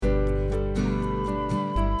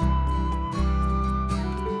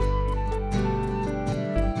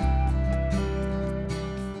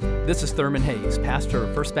This is Thurman Hayes, pastor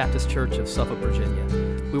of First Baptist Church of Suffolk, Virginia.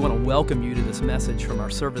 We want to welcome you to this message from our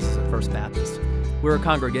services at First Baptist. We're a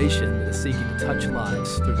congregation that is seeking to touch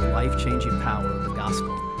lives through the life-changing power of the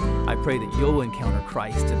gospel. I pray that you'll encounter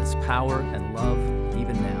Christ in his power and love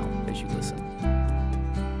even now as you listen.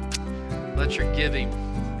 Let your giving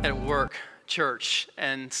at work, church.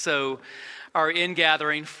 And so our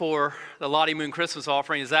in-gathering for the Lottie Moon Christmas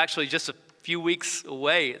offering is actually just a few weeks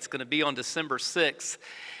away. It's going to be on December 6th.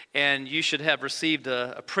 And you should have received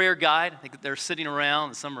a prayer guide. I think they're sitting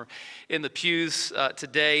around. Some are in the pews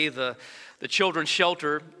today. The children's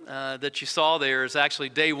shelter that you saw there is actually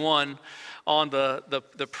day one on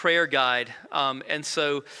the prayer guide. And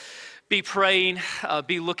so be praying,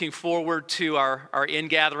 be looking forward to our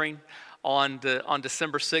in-gathering on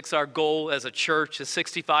December 6th. Our goal as a church is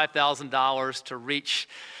 $65,000 to reach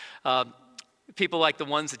people like the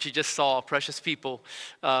ones that you just saw, precious people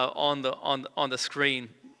on the screen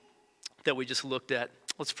that we just looked at.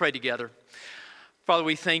 Let's pray together. Father,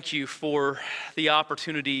 we thank you for the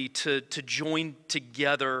opportunity to join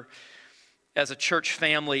together as a church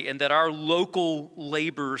family, and that our local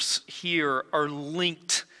labors here are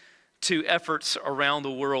linked to efforts around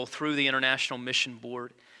the world through the International Mission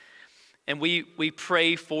Board. And we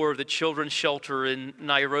pray for the children's shelter in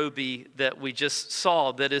Nairobi that we just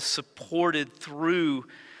saw that is supported through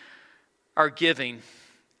our giving.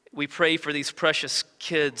 We pray for these precious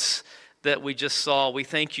kids that we just saw. We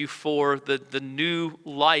thank you for the new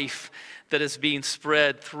life that is being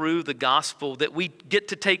spread through the gospel that we get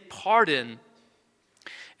to take part in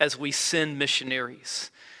as we send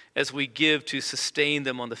missionaries, as we give to sustain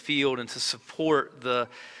them on the field and to support the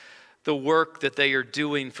work that they are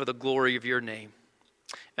doing for the glory of your name.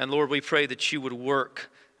 And Lord, we pray that you would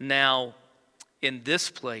work now in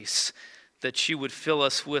this place, that you would fill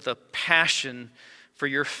us with a passion for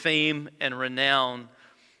your fame and renown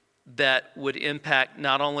that would impact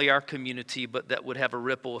not only our community, but that would have a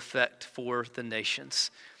ripple effect for the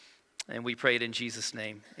nations. And we pray it in Jesus'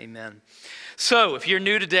 name, amen. So if you're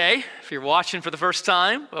new today, if you're watching for the first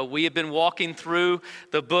time, we have been walking through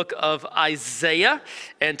the book of Isaiah.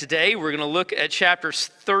 And today we're going to look at chapters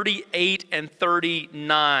 38 and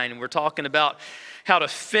 39. We're talking about how to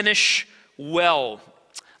finish well.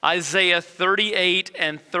 Isaiah 38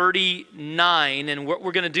 and 39. And what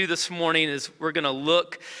we're going to do this morning is we're going to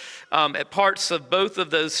look at parts of both of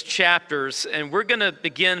those chapters. And we're going to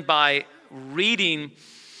begin by reading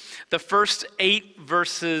the first 8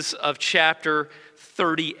 verses of chapter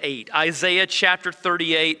 38. Isaiah chapter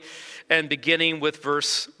 38 and beginning with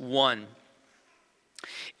verse 1.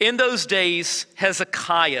 In those days,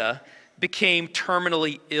 Hezekiah became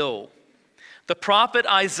terminally ill. The prophet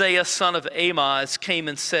Isaiah, son of Amoz, came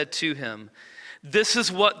and said to him, "This is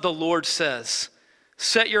what the Lord says.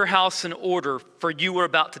 Set your house in order, for you are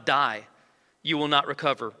about to die. You will not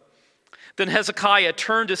recover." Then Hezekiah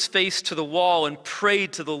turned his face to the wall and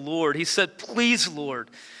prayed to the Lord. He said, "Please, Lord,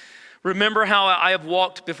 remember how I have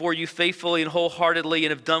walked before you faithfully and wholeheartedly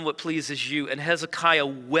and have done what pleases you." And Hezekiah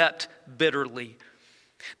wept bitterly.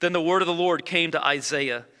 Then the word of the Lord came to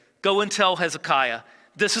Isaiah. "Go and tell Hezekiah,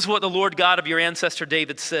 this is what the Lord God of your ancestor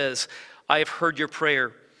David says. I have heard your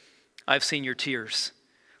prayer. I have seen your tears.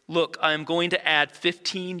 Look, I am going to add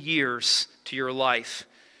 15 years to your life,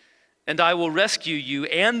 and I will rescue you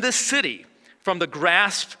and this city from the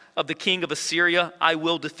grasp of the king of Assyria. I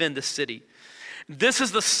will defend the city. This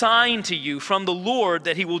is the sign to you from the Lord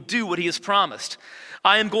that he will do what he has promised.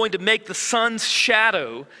 I am going to make the sun's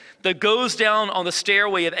shadow that goes down on the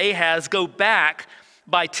stairway of Ahaz go back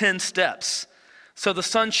by 10 steps. So the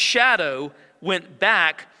sun's shadow went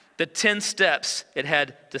back the 10 steps it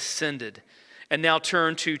had descended." And now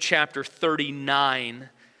turn to chapter 39,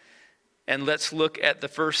 and let's look at the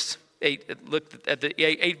first 8. Look at the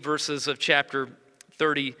 8 verses of chapter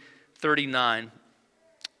 39.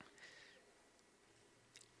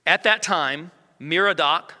 At that time,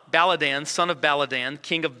 Merodach, Baladan, son of Baladan,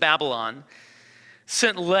 king of Babylon,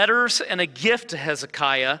 sent letters and a gift to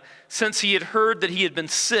Hezekiah, since he had heard that he had been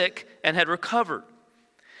sick and had recovered.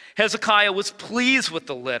 Hezekiah was pleased with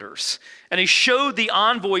the letters, and he showed the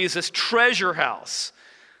envoys his treasure house,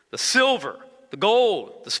 the silver, the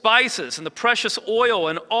gold, the spices, and the precious oil,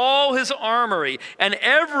 and all his armory, and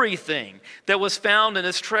everything that was found in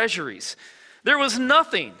his treasuries. There was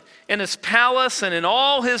nothing in his palace and in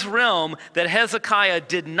all his realm that Hezekiah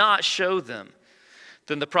did not show them.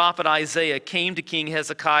 Then the prophet Isaiah came to King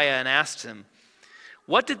Hezekiah and asked him,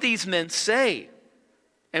 "What did these men say?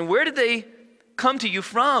 And where did they come to you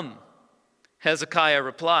from?" Hezekiah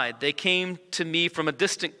replied, "They came to me from a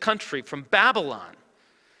distant country, from Babylon."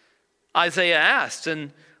 Isaiah asked,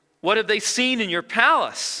 "And what have they seen in your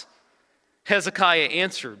palace?" Hezekiah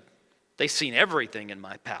answered, "They've seen everything in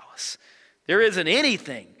my palace. There isn't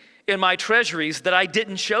anything in my treasuries that I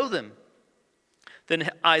didn't show them." Then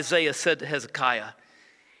Isaiah said to Hezekiah,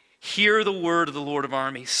 "Hear the word of the Lord of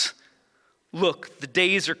armies. Look, the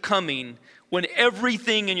days are coming when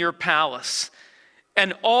everything in your palace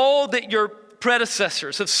and all that your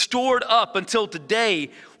predecessors have stored up until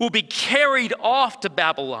today will be carried off to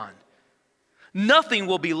Babylon. Nothing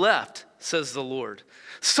will be left, says the Lord.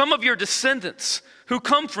 Some of your descendants who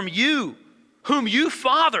come from you, whom you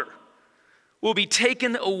father, will be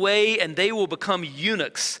taken away, and they will become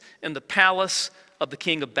eunuchs in the palace of the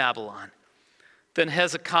king of Babylon." Then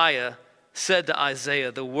Hezekiah said to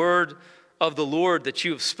Isaiah, "The word of the Lord that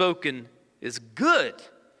you have spoken is good."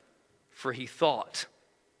 For he thought,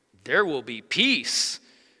 "There will be peace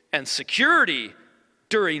and security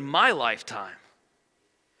during my lifetime."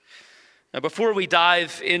 Now, before we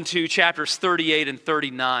dive into chapters 38 and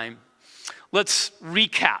 39, let's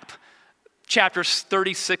recap chapters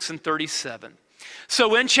 36 and 37.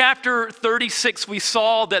 So in chapter 36, we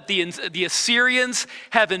saw that the Assyrians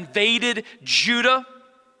have invaded Judah.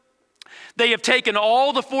 They have taken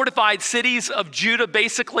all the fortified cities of Judah,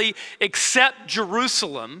 basically, except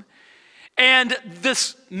Jerusalem. And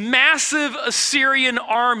this massive Assyrian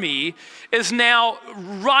army is now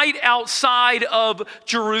right outside of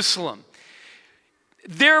Jerusalem.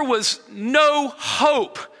 There was no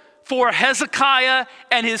hope for Hezekiah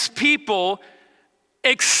and his people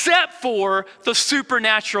except for the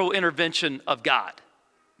supernatural intervention of God.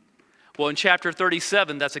 Well, in chapter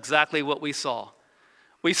 37, that's exactly what we saw.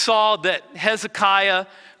 We saw that Hezekiah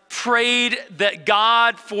prayed that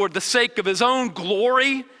God, for the sake of his own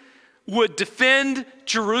glory, would defend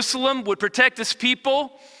Jerusalem, would protect his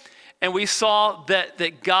people. And we saw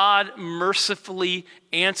that God mercifully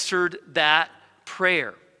answered that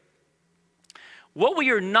prayer. What we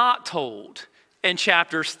are not told in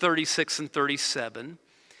chapters 36 and 37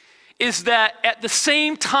 is that at the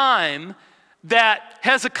same time that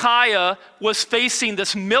Hezekiah was facing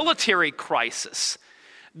this military crisis,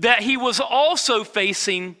 that he was also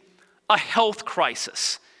facing a health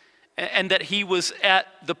crisis, and that he was at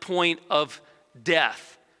the point of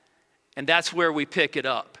death. And that's where we pick it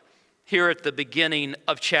up, here at the beginning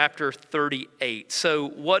of chapter 38. So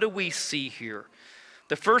what do we see here?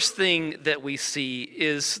 The first thing that we see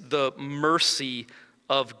is the mercy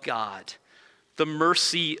of God. The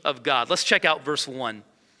mercy of God. Let's check out verse 1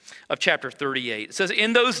 of chapter 38. It says,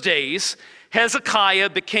 "In those days, Hezekiah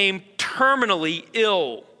became terminally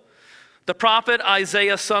ill. The prophet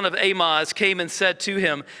Isaiah, son of Amoz, came and said to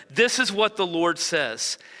him, 'This is what the Lord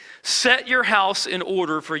says. Set your house in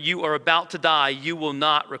order, for you are about to die. You will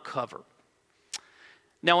not recover.'"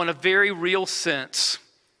 Now, in a very real sense,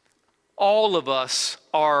 all of us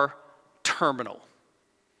are terminal.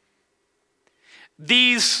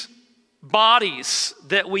 These bodies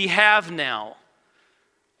that we have now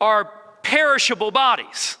are perishable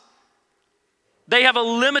bodies. They have a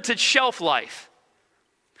limited shelf life.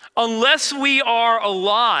 Unless we are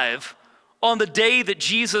alive on the day that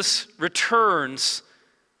Jesus returns,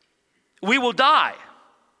 we will die.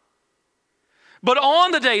 But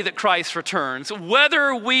on the day that Christ returns,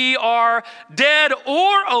 whether we are dead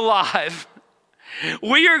or alive,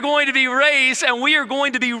 we are going to be raised, and we are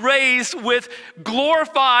going to be raised with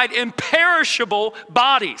glorified, imperishable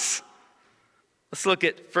bodies. Let's look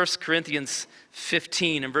at 1 Corinthians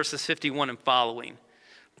 15 and verses 51 and following.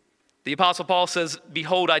 The Apostle Paul says,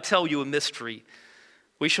 "Behold, I tell you a mystery.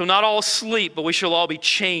 We shall not all sleep, but we shall all be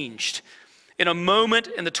changed. In a moment,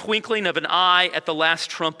 in the twinkling of an eye, at the last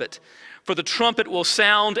trumpet. For the trumpet will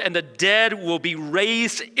sound, and the dead will be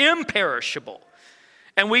raised imperishable,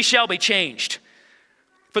 and we shall be changed.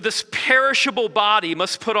 For this perishable body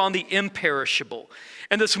must put on the imperishable,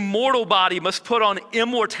 and this mortal body must put on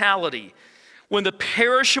immortality. When the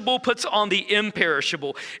perishable puts on the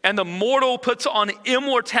imperishable, and the mortal puts on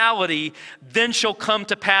immortality, then shall come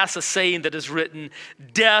to pass a saying that is written,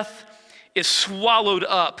 death is swallowed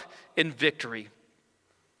up in victory."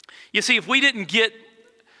 You see, if we didn't get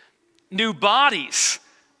new bodies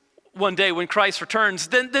one day when Christ returns,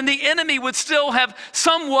 then the enemy would still have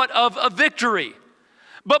somewhat of a victory.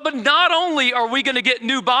 But not only are we going to get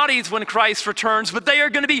new bodies when Christ returns, but they are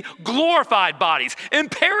going to be glorified bodies,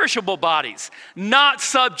 imperishable bodies, not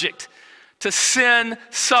subject to sin,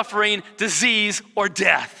 suffering, disease, or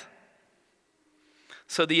death.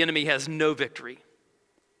 So the enemy has no victory.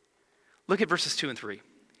 Look at verses 2 and 3.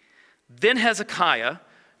 "Then Hezekiah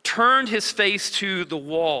turned his face to the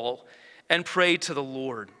wall and prayed to the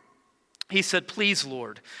Lord. He said, "Please,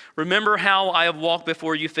 Lord, remember how I have walked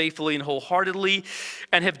before you faithfully and wholeheartedly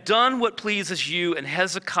and have done what pleases you." And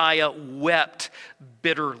Hezekiah wept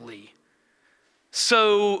bitterly.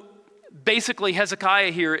 So basically,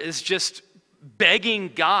 Hezekiah here is just begging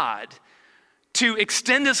God to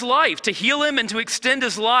extend his life, to heal him and to extend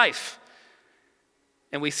his life.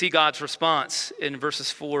 And we see God's response in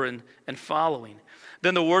verses 4 and following.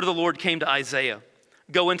 Then the word of the Lord came to Isaiah.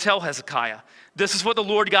 "Go and tell Hezekiah, this is what the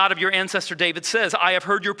Lord God of your ancestor David says. I have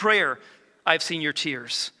heard your prayer. I have seen your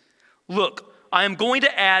tears. Look, I am going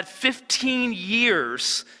to add 15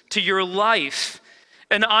 years to your life,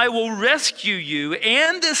 and I will rescue you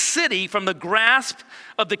and this city from the grasp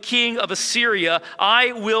of the king of Assyria.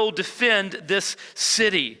 I will defend this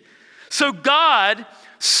city." So God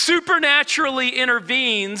supernaturally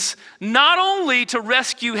intervenes not only to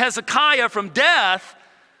rescue Hezekiah from death,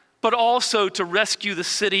 but also to rescue the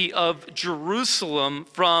city of Jerusalem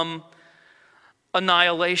from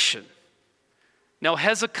annihilation. Now,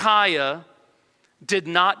 Hezekiah did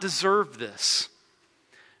not deserve this.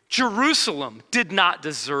 Jerusalem did not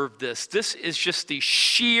deserve this. This is just the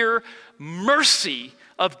sheer mercy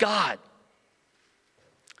of God.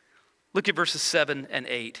 Look at verses 7 and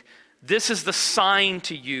 8. "This is the sign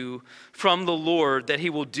to you from the Lord that he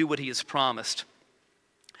will do what he has promised.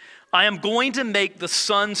 I am going to make the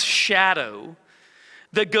sun's shadow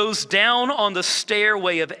that goes down on the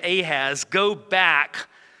stairway of Ahaz go back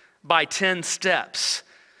by 10 steps."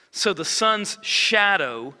 So the sun's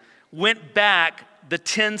shadow went back the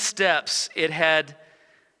 10 steps it had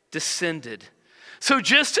descended. So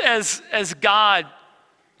just as God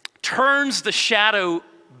turns the shadow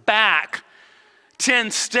back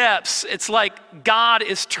 10 steps, it's like God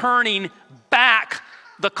is turning back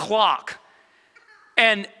the clock.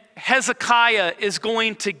 And Hezekiah is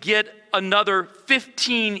going to get another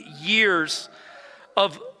 15 years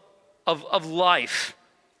of life.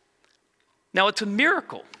 Now, it's a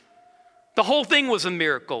miracle. The whole thing was a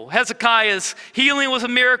miracle. Hezekiah's healing was a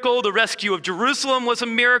miracle. The rescue of Jerusalem was a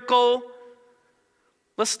miracle.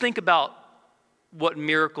 Let's think about what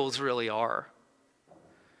miracles really are.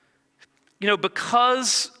 You know,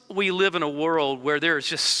 because we live in a world where there is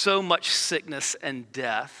just so much sickness and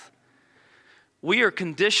death, we are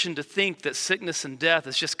conditioned to think that sickness and death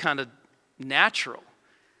is just kind of natural.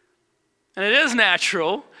 And it is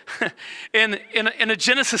natural in a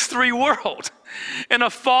Genesis 3 world, in a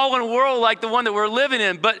fallen world like the one that we're living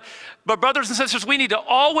in. But brothers and sisters, we need to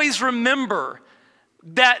always remember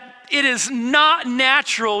that it is not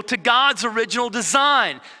natural to God's original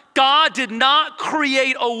design. God did not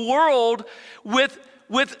create a world with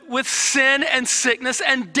sin and sickness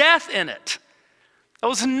and death in it. That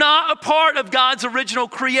was not a part of God's original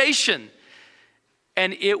creation.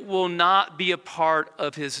 And it will not be a part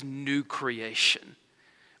of his new creation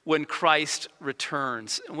when Christ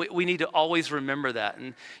returns. And we need to always remember that.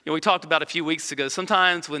 And we talked about a few weeks ago,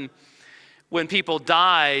 sometimes when people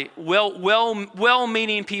die,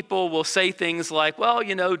 well-meaning people will say things like, well,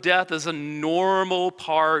 death is a normal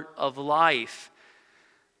part of life.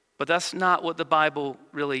 But that's not what the Bible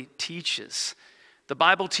really teaches. The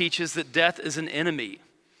Bible teaches that death is an enemy.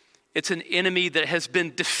 It's an enemy that has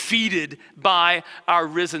been defeated by our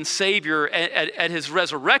risen Savior at his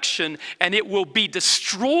resurrection, and it will be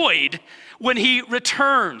destroyed when he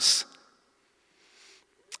returns.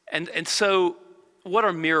 And so, what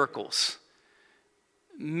are miracles?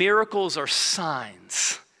 Miracles are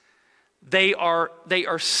signs. They are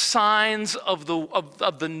signs of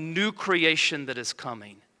the new creation that is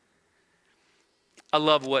coming. I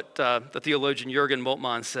love what the theologian Jürgen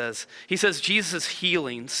Moltmann says. He says, Jesus'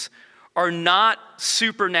 healings are not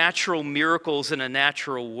supernatural miracles in a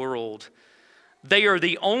natural world. They are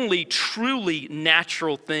the only truly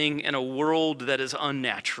natural thing in a world that is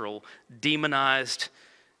unnatural, demonized,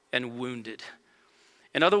 and wounded.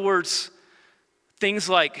 In other words, things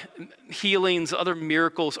like healings, other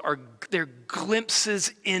miracles, they're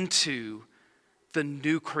glimpses into the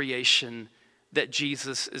new creation that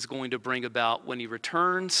Jesus is going to bring about when he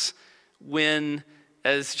returns, when,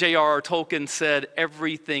 as J.R.R. Tolkien said,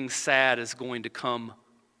 everything sad is going to come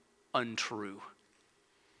untrue.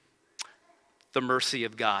 The mercy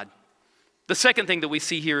of God. The second thing that we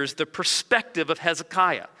see here is the perspective of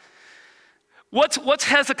Hezekiah. What's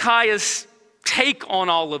Hezekiah's take on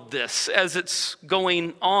all of this as it's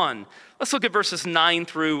going on? Let's look at verses 9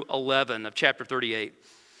 through 11 of chapter 38.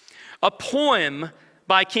 A poem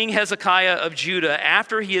by King Hezekiah of Judah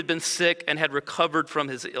after he had been sick and had recovered from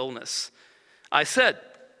his illness. I said,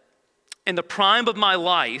 in the prime of my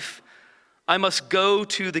life, I must go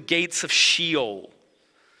to the gates of Sheol.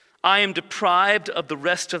 I am deprived of the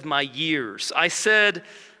rest of my years. I said,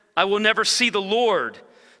 I will never see the Lord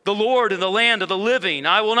in the land of the living.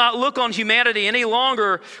 I will not look on humanity any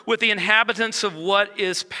longer with the inhabitants of what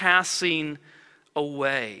is passing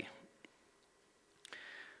away.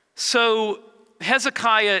 So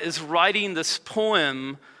Hezekiah is writing this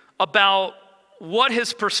poem about what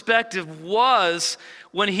his perspective was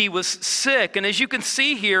when he was sick. And as you can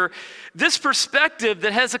see here, this perspective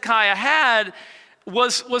that Hezekiah had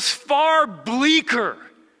was far bleaker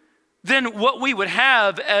than what we would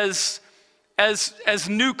have as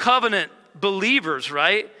new covenant believers,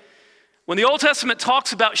 right? When the Old Testament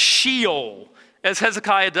talks about Sheol, as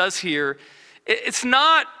Hezekiah does here, it's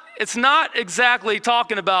not exactly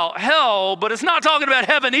talking about hell, but it's not talking about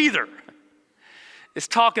heaven either. It's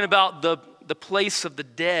talking about the place of the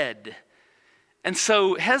dead. And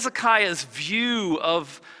so Hezekiah's view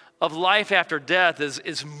of life after death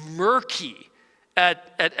is murky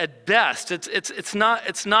at best. It's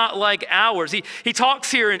not like ours. He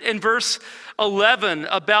talks here in verse 11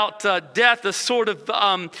 about death, the sort of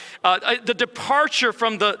the departure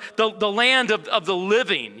from the land of the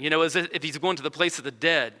living, as if he's going to the place of the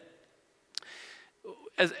dead.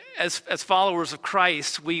 As followers of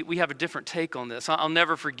Christ, we have a different take on this. I'll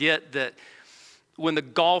never forget that when the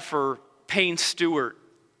golfer Payne Stewart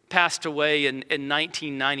passed away in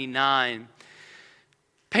 1999,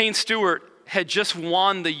 Payne Stewart had just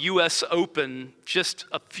won the U.S. Open just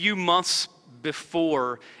a few months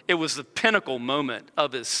before. It was the pinnacle moment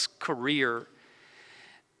of his career.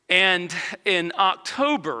 And in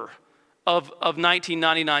October of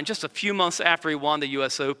 1999, just a few months after he won the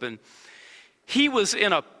U.S. Open, he was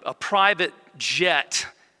in a private jet,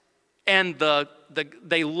 and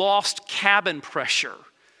they lost cabin pressure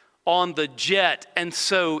on the jet. And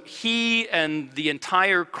so he and the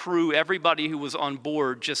entire crew, everybody who was on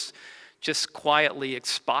board, just quietly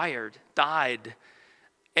expired, died.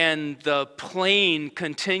 And the plane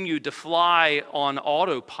continued to fly on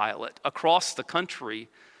autopilot across the country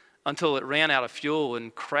until it ran out of fuel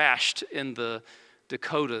and crashed in the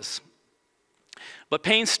Dakotas. But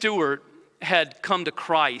Payne Stewart had come to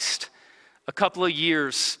Christ a couple of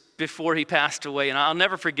years before he passed away. And I'll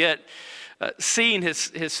never forget seeing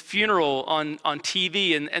his funeral on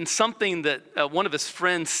TV, and something that one of his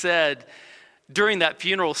friends said during that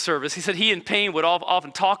funeral service. He said he and Payne would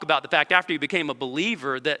often talk about the fact, after he became a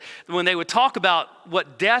believer, that when they would talk about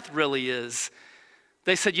what death really is,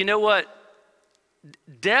 they said, you know what?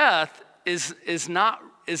 Death is not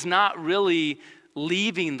really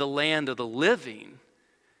leaving the land of the living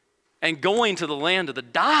and going to the land of the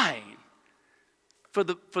dying. For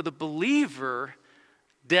the believer,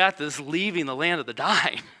 death is leaving the land of the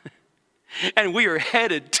dying. And we are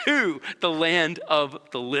headed to the land of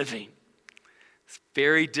the living. It's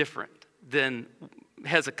very different than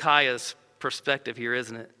Hezekiah's perspective here,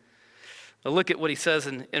 isn't it? Now look at what he says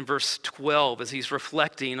in verse 12 as he's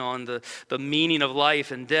reflecting on the meaning of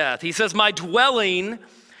life and death. He says, my dwelling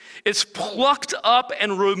is plucked up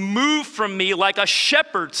and removed from me like a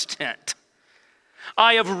shepherd's tent.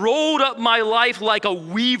 I have rolled up my life like a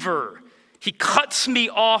weaver. He cuts me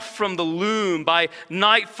off from the loom. By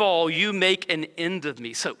nightfall, you make an end of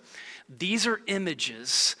me. So these are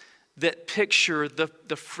images that picture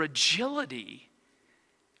the fragility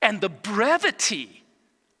and the brevity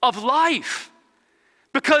of life.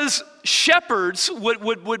 Because shepherds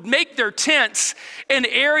would make their tents in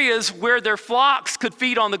areas where their flocks could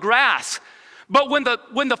feed on the grass. But when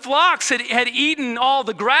the flocks had eaten all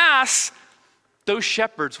the grass, those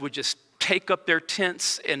shepherds would just take up their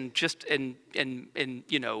tents and just in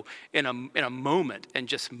a moment and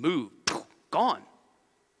just move, gone.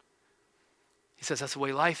 He says that's the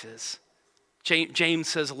way life is. James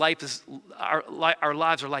says our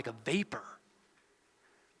lives are like a vapor.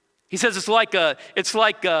 He says it's like a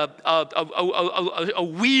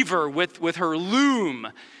weaver with her loom.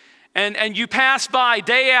 And you pass by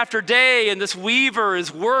day after day, and this weaver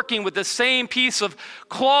is working with the same piece of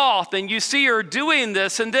cloth, and you see her doing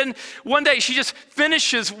this, and then one day she just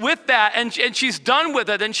finishes with that, and she's done with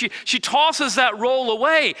it, and she tosses that roll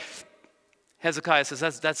away. Hezekiah says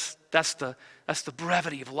that's the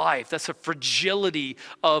brevity of life. That's the fragility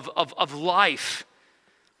of life.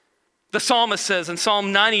 The psalmist says in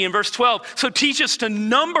Psalm 90 and verse 12, so teach us to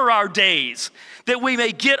number our days that we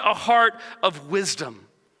may get a heart of wisdom.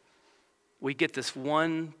 We get this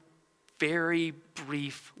one very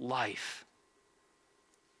brief life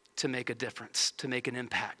to make a difference, to make an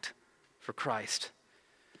impact for Christ.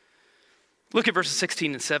 Look at verses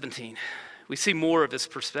 16 and 17. We see more of his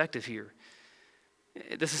perspective here.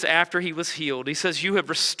 This is after he was healed. He says, you have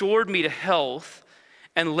restored me to health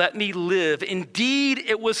and let me live. Indeed,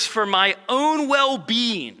 it was for my own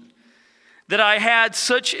well-being that I had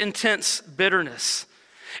such intense bitterness.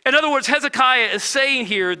 In other words, Hezekiah is saying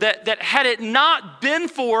here that had it not been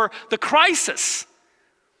for the crisis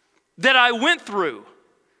that I went through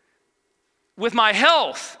with my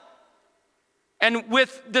health and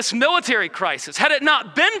with this military crisis, had it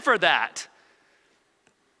not been for that,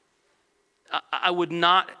 I would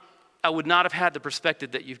not have had the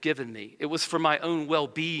perspective that you've given me. It was for my own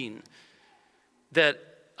well-being that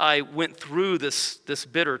I went through this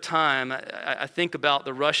bitter time. I think about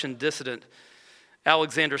the Russian dissident,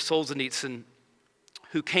 Alexander Solzhenitsyn,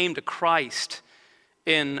 who came to Christ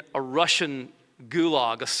in a Russian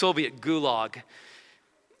gulag, a Soviet gulag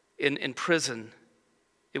in prison.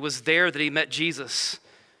 It was there that he met Jesus.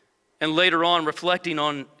 And later on, reflecting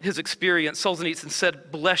on his experience, Solzhenitsyn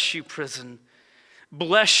said, "Bless you, prison.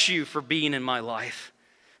 Bless you for being in my life.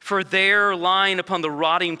 For there, lying upon the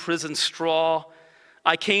rotting prison straw,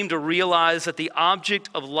 I came to realize that the object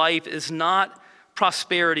of life is not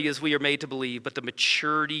prosperity as we are made to believe, but the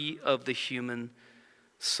maturity of the human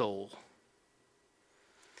soul."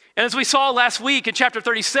 And as we saw last week in chapter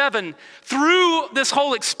 37, through this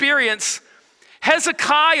whole experience,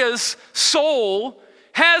 Hezekiah's soul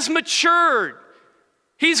has matured.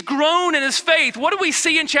 He's grown in his faith. What do we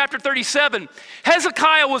see in chapter 37?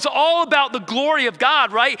 Hezekiah was all about the glory of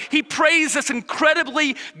God, right? He prays this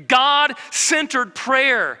incredibly God-centered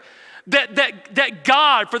prayer. That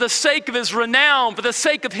God, for the sake of his renown, for the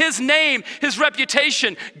sake of his name, his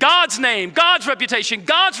reputation, God's name, God's reputation,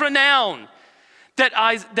 God's renown,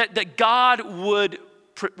 that God would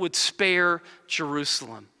spare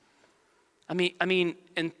Jerusalem. I mean,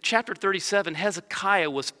 in chapter 37,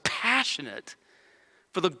 Hezekiah was passionate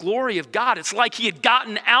for the glory of God. It's like he had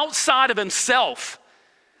gotten outside of himself,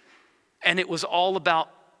 and it was all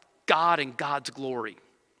about God and God's glory.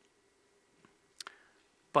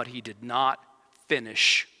 But he did not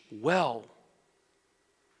finish well.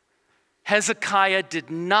 Hezekiah did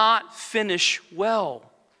not finish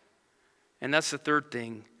well. And that's the third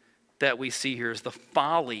thing that we see here is the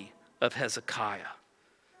folly of Hezekiah.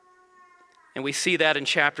 And we see that in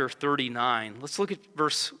chapter 39. Let's look at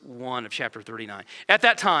verse 1 of chapter 39. At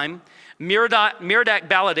that time,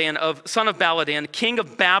 Merodach-Baladan, son of Baladan, king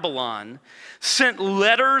of Babylon, sent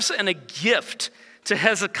letters and a gift to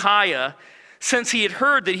Hezekiah, since he had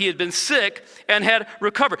heard that he had been sick and had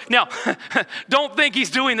recovered. Now, don't think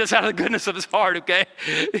he's doing this out of the goodness of his heart, okay?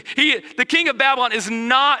 The king of Babylon is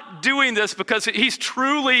not doing this because he's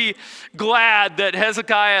truly glad that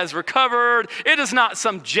Hezekiah has recovered. It is not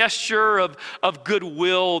some gesture of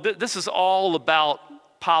goodwill. This is all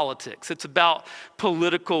about politics. It's about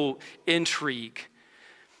political intrigue.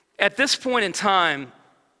 At this point in time,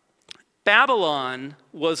 Babylon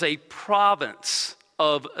was a province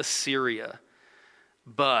of Assyria.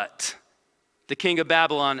 But the king of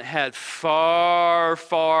Babylon had far,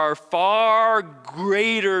 far, far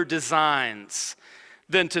greater designs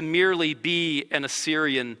than to merely be an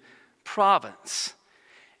Assyrian province.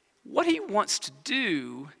 What he wants to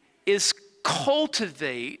do is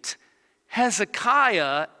cultivate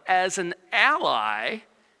Hezekiah as an ally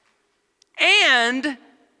and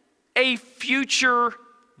a future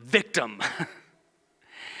victim.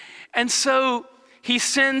 And so he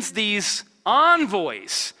sends these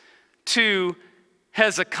envoys to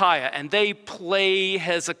Hezekiah, and they play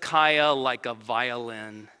Hezekiah like a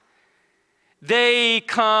violin. They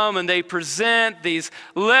come and they present these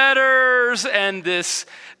letters and this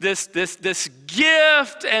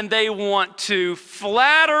gift, and they want to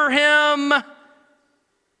flatter him,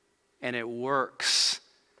 and it works.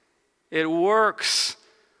 It works.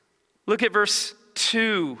 Look at verse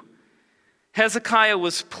 2. Hezekiah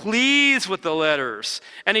was pleased with the letters,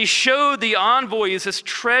 and he showed the envoys his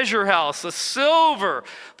treasure house, the silver,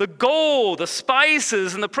 the gold, the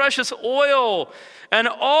spices, and the precious oil, and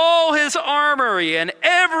all his armory, and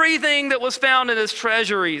everything that was found in his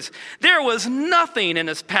treasuries. There was nothing in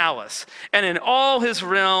his palace and in all his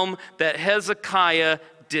realm that Hezekiah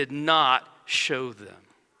did not show them.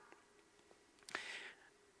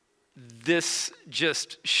 This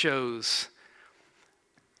just shows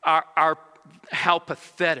how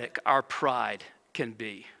pathetic our pride can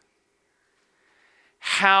be.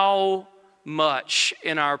 How much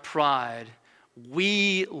in our pride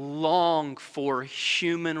we long for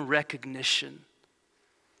human recognition,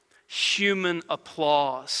 human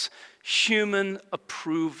applause, human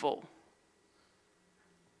approval.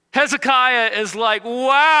 Hezekiah is like,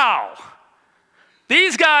 wow,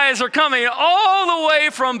 these guys are coming all the way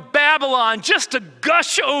from Babylon just to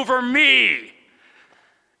gush over me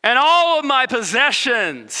and all of my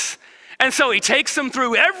possessions And so he takes them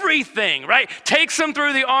through everything, right? Takes them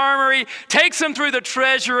through the armory, takes them through the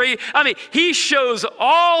treasury. I mean, he shows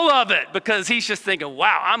all of it because he's just thinking,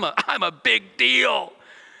 wow, I'm a big deal.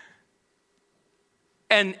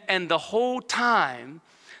 And the whole time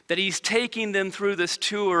that he's taking them through this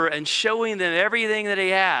tour and showing them everything that he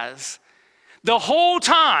has, the whole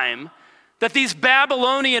time that these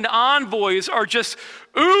Babylonian envoys are just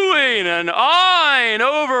oohing and eyeing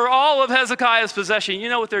over all of Hezekiah's possession, you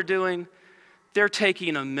know what they're doing? They're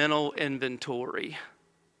taking a mental inventory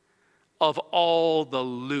of all the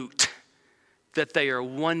loot that they are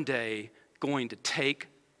one day going to take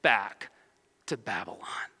back to Babylon.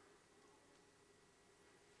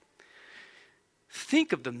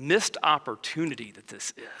 Think of the missed opportunity that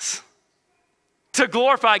this is to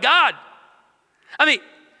glorify God. I mean,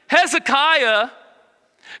 Hezekiah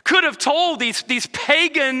could have told these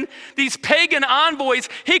pagan envoys,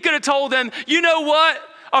 he could have told them, you know what?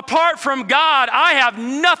 Apart from God, I have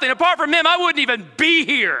nothing. Apart from him, I wouldn't even be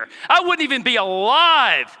here. I wouldn't even be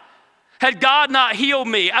alive had God not healed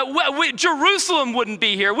me. Jerusalem wouldn't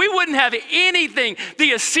be here. We wouldn't have anything.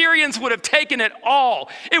 The Assyrians would have taken it all.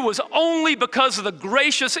 It was only because of the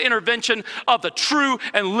gracious intervention of the true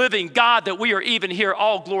and living God that we are even here.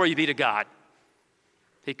 All glory be to God.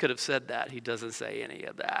 He could have said that. He doesn't say any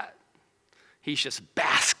of that. He's just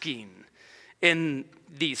basking in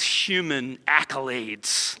these human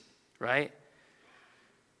accolades, right?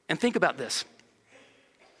 And think about this.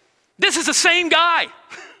 This is the same guy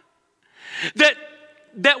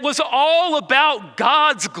that was all about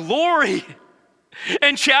God's glory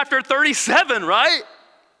in chapter 37, right?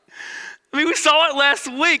 I mean, we saw it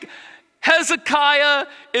last week. Hezekiah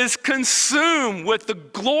is consumed with the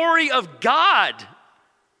glory of God.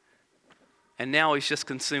 And now he's just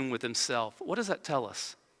consumed with himself. What does that tell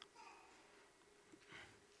us?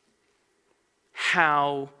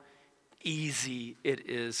 How easy it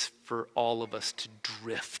is for all of us to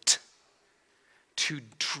drift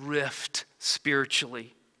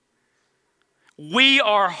spiritually. We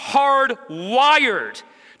are hardwired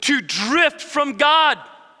to drift from God.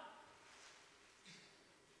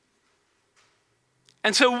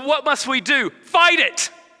 And so what must we do? Fight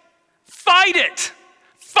it. Fight it.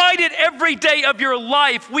 Fight it every day of your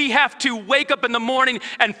life. We have to wake up in the morning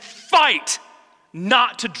and fight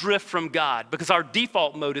not to drift from God, because our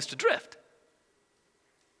default mode is to drift.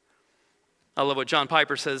 I love what John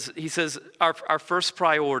Piper says. He says our first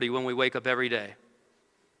priority when we wake up every day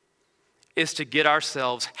is to get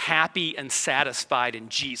ourselves happy and satisfied in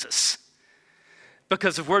Jesus.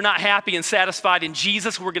 Because if we're not happy and satisfied in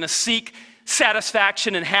Jesus, we're going to seek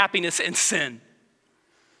satisfaction and happiness in sin.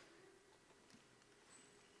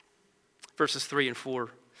 Verses 3 and 4.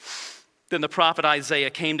 Then the prophet Isaiah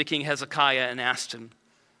came to King Hezekiah and asked him,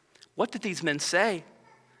 "What did these men say?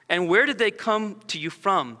 And where did they come to you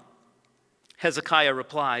from?" Hezekiah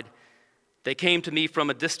replied, "They came to me from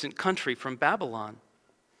a distant country, from Babylon."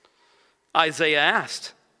 Isaiah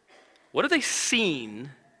asked, "What have they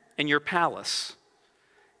seen in your palace?"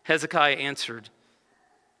 Hezekiah answered,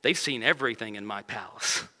 "They've seen everything in my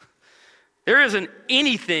palace. There isn't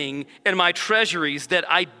anything in my treasuries that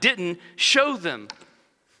I didn't show them."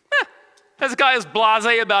 Hezekiah's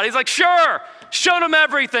blasé about it. He's like, sure, showed them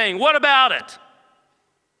everything. What about it?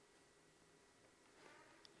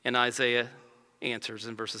 And Isaiah answers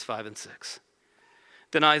in verses 5 and 6.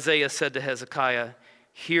 Then Isaiah said to Hezekiah,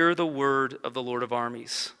 "Hear the word of the Lord of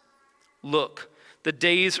armies. Look, the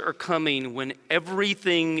days are coming when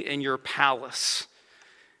everything in your palace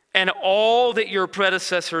and all that your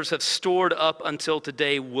predecessors have stored up until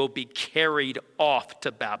today will be carried off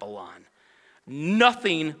to Babylon.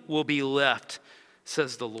 Nothing will be left,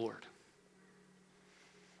 says the Lord."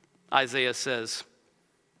 Isaiah says,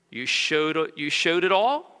 you showed it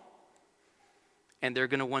all, and they're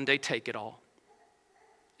going to one day take it all.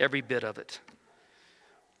 Every bit of it.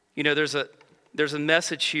 You know, there's a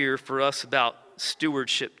message here for us about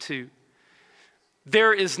stewardship too.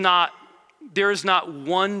 There is not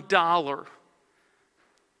 $1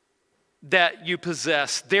 that you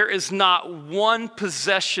possess. There is not one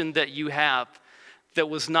possession that you have that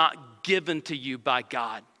was not given to you by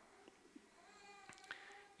God.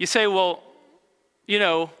 You say, well, you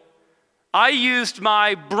know, I used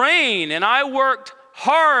my brain and I worked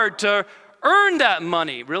hard to earn that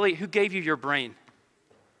money. Really? Who gave you your brain?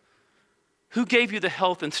 Who gave you the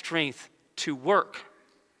health and strength to work?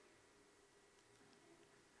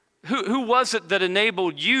 Who was it that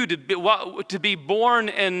enabled you to be born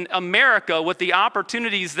in America with the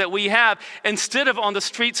opportunities that we have instead of on the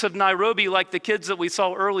streets of Nairobi like the kids that we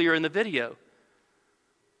saw earlier in the video?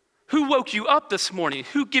 Who woke you up this morning?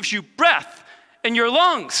 Who gives you breath in your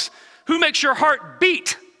lungs? Who makes your heart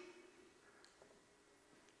beat?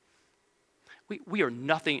 We are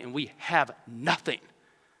nothing and we have nothing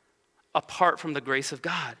apart from the grace of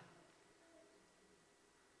God.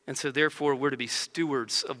 And so therefore, we're to be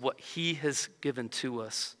stewards of what he has given to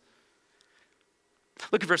us.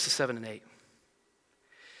 Look at verses 7 and 8.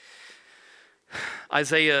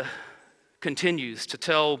 Isaiah continues to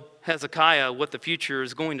tell Hezekiah what the future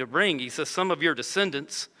is going to bring. He says, some of your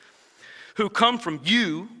descendants who come from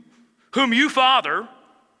you, whom you father,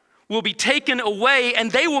 will be taken away,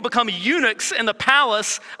 and they will become eunuchs in the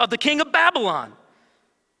palace of the king of Babylon.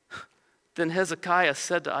 Then Hezekiah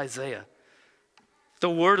said to Isaiah, the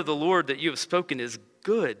word of the Lord that you have spoken is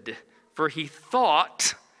good, for he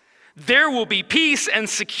thought, there will be peace and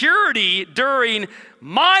security during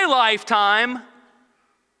my lifetime.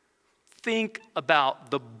 Think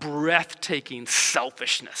about the breathtaking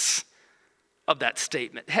selfishness of that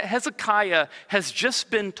statement. Hezekiah has just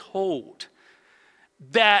been told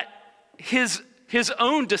that his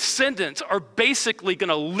own descendants are basically going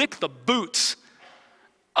to lick the boots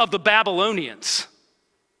of the Babylonians.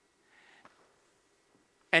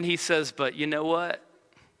 And he says, but you know what?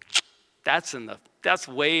 That's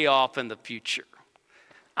way off in the future.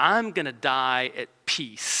 I'm going to die at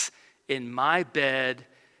peace in my bed,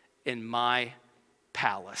 in my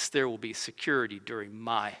palace. There will be security during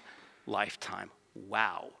my lifetime.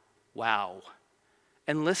 Wow.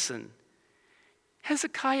 And listen,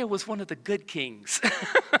 Hezekiah was one of the good kings.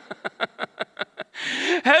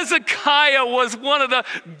 Hezekiah was one of the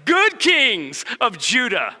good kings of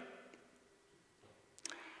Judah.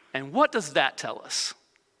 And what does that tell us?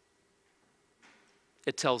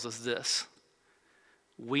 It tells us this: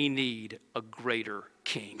 we need a greater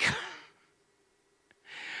king.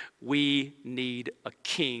 We need a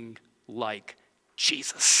king like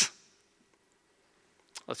Jesus.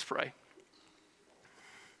 Let's pray.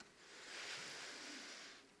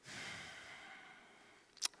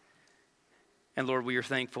 And Lord, we are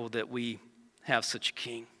thankful that we have such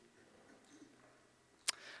a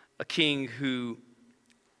king who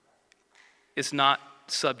is not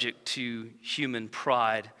subject to human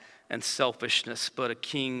pride and selfishness, but a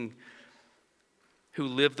king who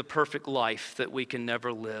lived the perfect life that we can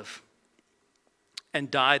never live and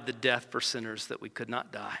died the death for sinners that we could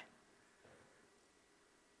not die.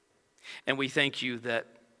 And we thank you that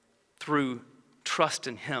through trust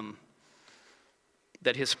in him,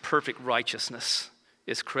 that his perfect righteousness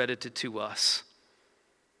is credited to us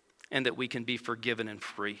and that we can be forgiven and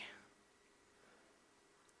free.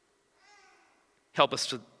 Help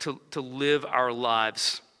us to live our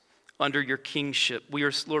lives under your kingship.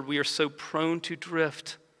 Lord, we are so prone to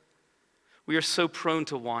drift. We are so prone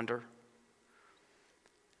to wander.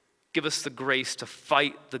 Give us the grace to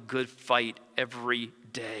fight the good fight every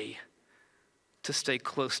day, to stay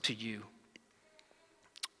close to you,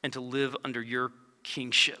 and to live under your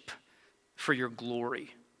kingship for your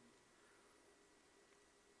glory.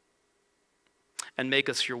 And make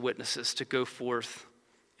us your witnesses to go forth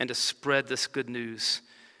and to spread this good news.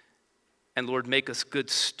 And Lord, make us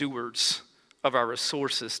good stewards of our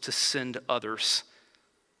resources to send others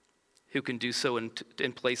who can do so in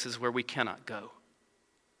places where we cannot go.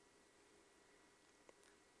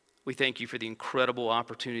 We thank you for the incredible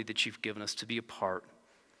opportunity that you've given us to be a part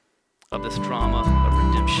of this drama of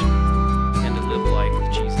redemption and to live life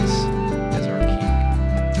with Jesus as our King.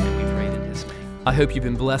 And we pray it in his name. I hope you've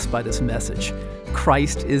been blessed by this message.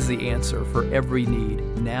 Christ is the answer for every need,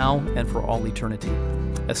 now and for all eternity.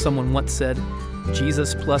 As someone once said,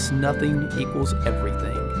 Jesus plus nothing equals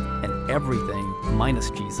everything, and everything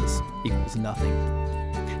minus Jesus equals nothing.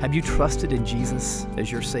 Have you trusted in Jesus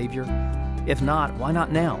as your Savior? If not, why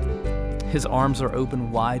not now? His arms are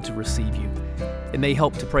open wide to receive you. It may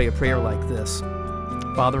help to pray a prayer like this: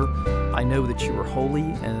 Father, I know that you are holy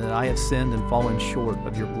and that I have sinned and fallen short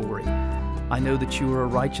of your glory. I know that you are a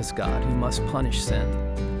righteous God who must punish sin,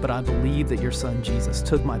 but I believe that your Son Jesus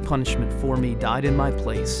took my punishment for me, died in my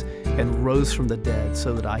place, and rose from the dead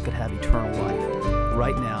so that I could have eternal life.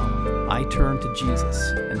 Right now, I turn to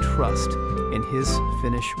Jesus and trust in his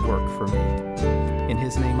finished work for me. In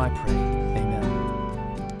his name I pray,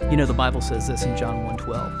 amen. You know, the Bible says this in John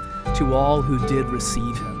 1:12, to all who did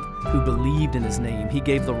receive him, who believed in his name, he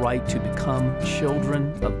gave the right to become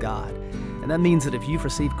children of God. And that means that if you've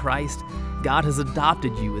received Christ, God has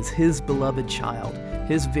adopted you as his beloved child,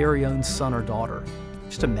 his very own son or daughter.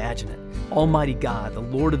 Just imagine it. Almighty God, the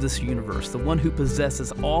Lord of this universe, the one who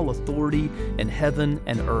possesses all authority in heaven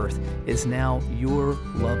and earth, is now your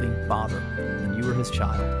loving Father, and you are his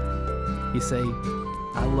child. You say,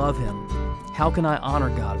 I love him. How can I honor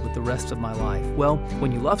God with the rest of my life? Well,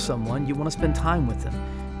 when you love someone, you want to spend time with them.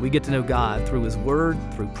 We get to know God through His Word,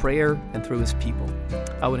 through prayer, and through His people.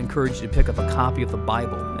 I would encourage you to pick up a copy of the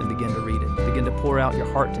Bible and begin to read it. Begin to pour out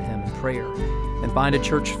your heart to Him in prayer, and find a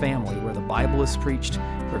church family where the Bible is preached,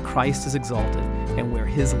 where Christ is exalted, and where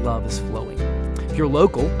His love is flowing. If you're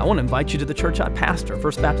local, I want to invite you to the church I pastor,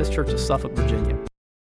 First Baptist Church of Suffolk, Virginia.